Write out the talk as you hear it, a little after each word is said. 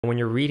When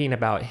you're reading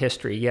about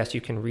history, yes, you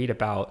can read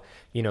about,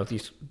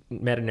 these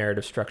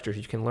meta-narrative structures.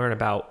 You can learn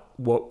about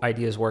what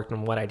ideas worked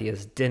and what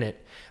ideas didn't.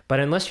 But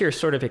unless you're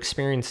sort of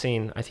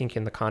experiencing, I think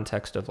in the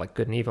context of like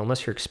good and evil,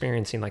 unless you're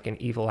experiencing like an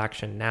evil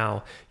action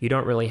now, you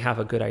don't really have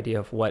a good idea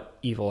of what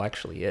evil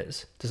actually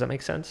is. Does that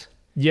make sense?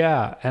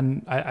 Yeah.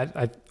 And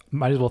I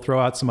might as well throw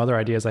out some other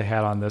ideas I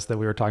had on this that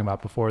we were talking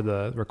about before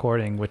the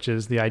recording, which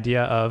is the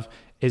idea of,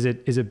 is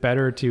it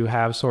better to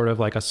have sort of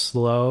like a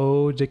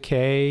slow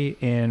decay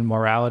in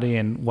morality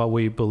and what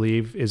we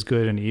believe is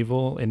good and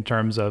evil in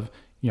terms of,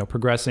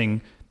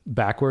 progressing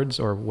backwards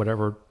or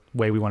whatever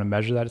way we want to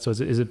measure that? So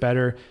is it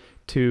better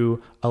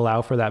to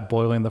allow for that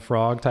boiling the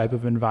frog type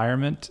of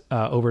environment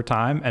over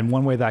time? And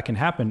one way that can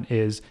happen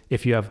is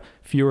if you have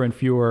fewer and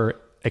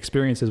fewer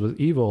experiences with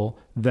evil,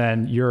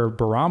 then your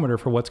barometer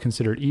for what's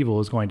considered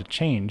evil is going to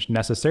change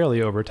necessarily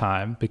over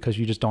time because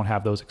you just don't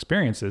have those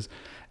experiences.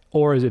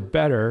 Or is it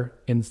better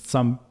in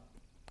some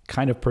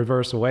kind of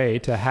perverse way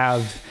to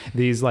have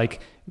these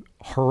like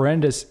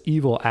horrendous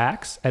evil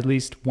acts at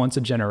least once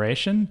a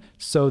generation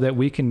so that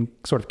we can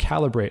sort of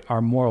calibrate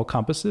our moral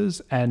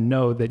compasses and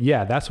know that,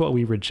 yeah, that's what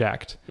we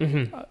reject,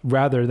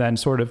 rather than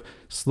sort of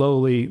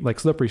slowly, like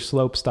slippery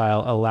slope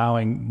style,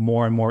 allowing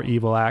more and more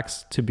evil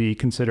acts to be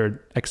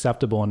considered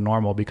acceptable and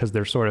normal because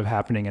they're sort of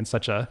happening in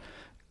such a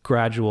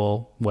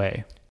gradual way.